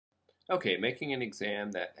Okay, making an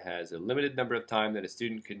exam that has a limited number of time that a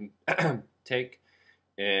student can take,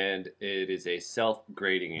 and it is a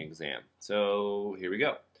self-grading exam. So here we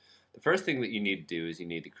go. The first thing that you need to do is you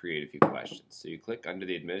need to create a few questions. So you click under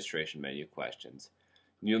the administration menu, questions.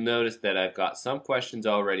 And you'll notice that I've got some questions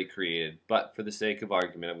already created, but for the sake of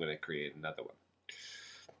argument, I'm going to create another one.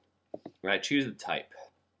 And I choose the type.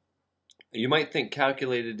 You might think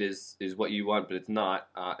calculated is what you want, but it's not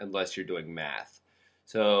unless you're doing math.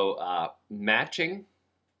 So matching,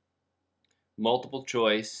 multiple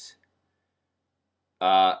choice,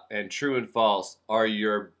 and true and false are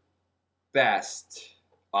your best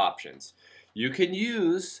options. You can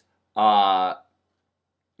use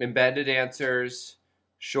embedded answers,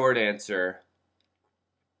 short answer,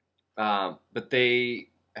 but they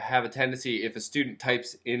have a tendency, if a student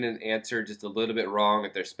types in an answer just a little bit wrong,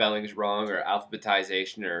 if their spelling is wrong or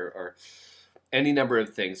alphabetization or any number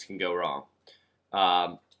of things can go wrong.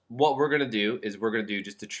 What we're going to do is we're going to do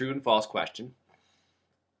just a true and false question.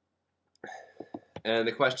 And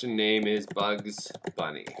the question name is Bugs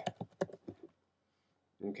Bunny.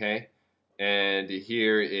 Okay? And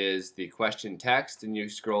here is the question text, and you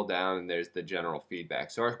scroll down and there's the general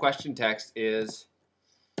feedback. So our question text is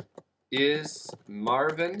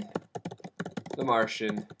Marvin the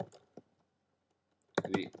Martian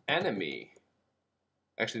the enemy?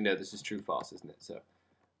 Actually, no, this is true false, isn't it? So,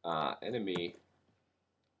 enemy.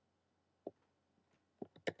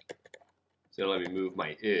 So let me move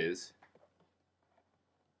my is.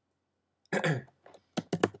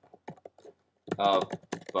 Of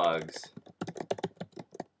Bugs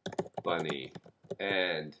Bunny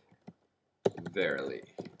and verily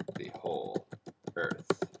the whole earth.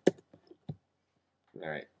 All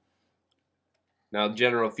right. Now,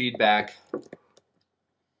 general feedback.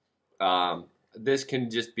 This can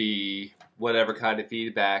just be whatever kind of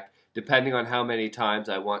feedback, depending on how many times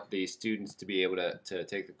I want the students to be able to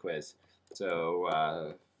take the quiz.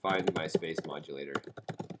 So find my space modulator.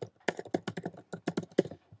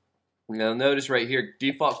 Now notice right here,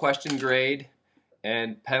 default question grade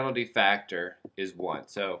and penalty factor is 1.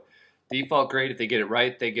 So default grade, if they get it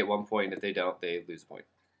right, they get 1 point. If they don't, they lose a point.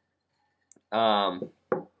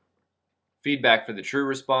 Feedback for the true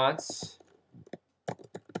response,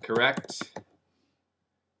 correct,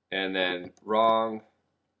 and then wrong,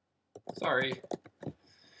 sorry.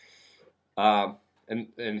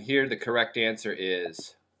 And here the correct answer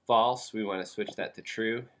is false. We want to switch that to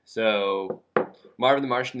true. So Marvin the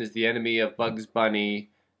Martian is the enemy of Bugs Bunny.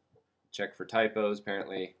 Check for typos,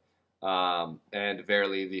 apparently. And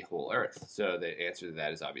verily the whole earth. So the answer to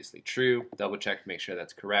that is obviously true. Double check to make sure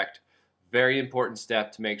that's correct. Very important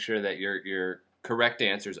step to make sure that your correct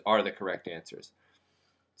answers are the correct answers.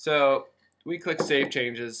 So we click Save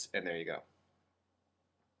Changes, and there you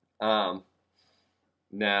go.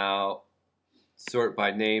 Now, sort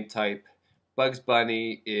by name type. Bugs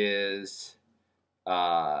Bunny is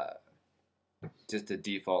just a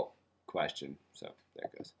default question. So there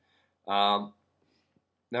it goes. Now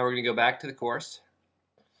we're going to go back to the course.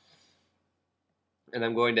 And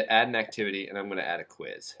I'm going to add an activity, and I'm going to add a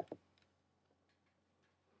quiz.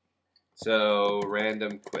 So,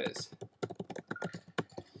 random quiz.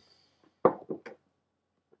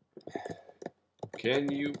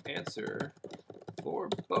 Can you answer for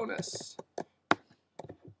bonus?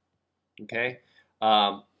 Okay.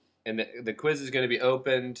 And the quiz is going to be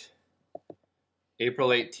opened April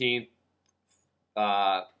 18th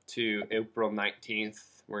to April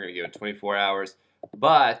 19th. We're going to give it 24 hours.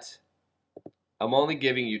 But I'm only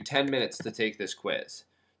giving you 10 minutes to take this quiz.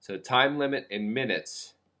 So time limit in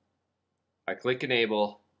minutes, I click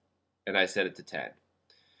enable, and I set it to 10.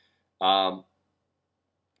 And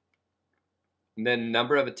then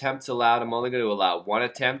number of attempts allowed, I'm only going to allow 1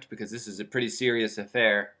 attempt because this is a pretty serious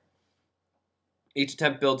affair. Each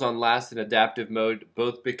attempt builds on last and adaptive mode.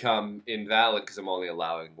 Both become invalid because I'm only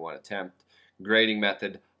allowing 1 attempt. Grading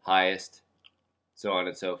method, highest, so on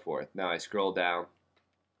and so forth. Now I scroll down,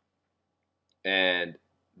 and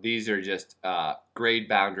these are just grade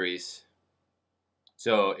boundaries.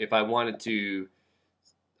 So if I wanted to,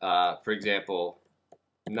 for example,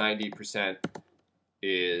 90%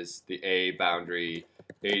 is the A boundary,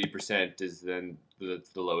 80% is then the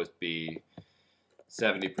lowest B,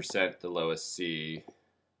 70% the lowest C,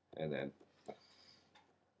 and then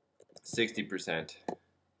 60%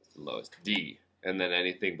 the lowest D, and then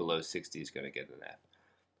anything below 60 is going to get an F.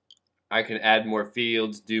 I can add more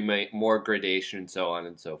fields, do more gradation, and so on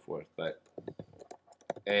and so forth, but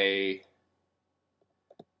A,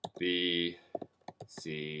 B,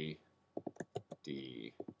 C,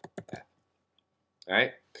 D, F. All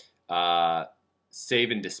right.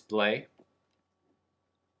 Save and display.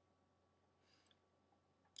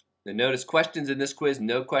 Now notice questions in this quiz,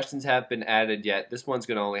 no questions have been added yet. This one's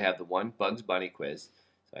going to only have the one Bugs Bunny quiz,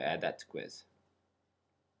 so I add that to quiz.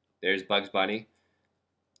 There's Bugs Bunny.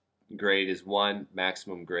 Grade is 1,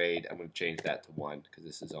 maximum grade. I'm going to change that to 1 because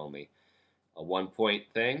this is only a 1-point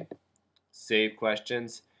thing. Save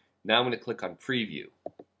questions. Now I'm going to click on Preview.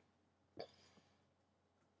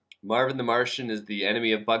 Marvin the Martian is the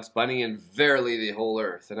enemy of Bugs Bunny and verily the whole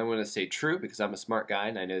earth. And I'm going to say true because I'm a smart guy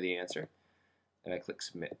and I know the answer. And I click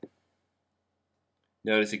Submit.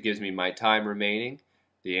 Notice it gives me my time remaining,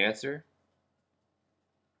 the answer.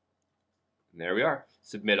 And there we are.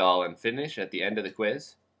 Submit all and finish at the end of the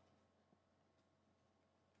quiz.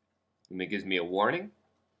 And it gives me a warning.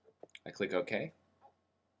 I click OK.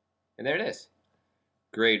 And there it is.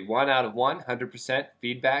 Grade 1 out of 1, 100%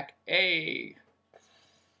 feedback. A.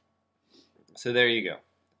 So there you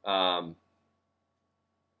go.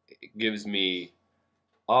 It gives me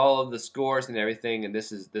all of the scores and everything, and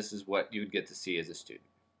this is what you would get to see as a student.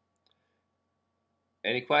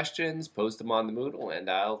 Any questions? Post them on the Moodle, and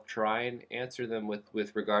I'll try and answer them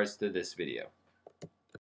with regards to this video.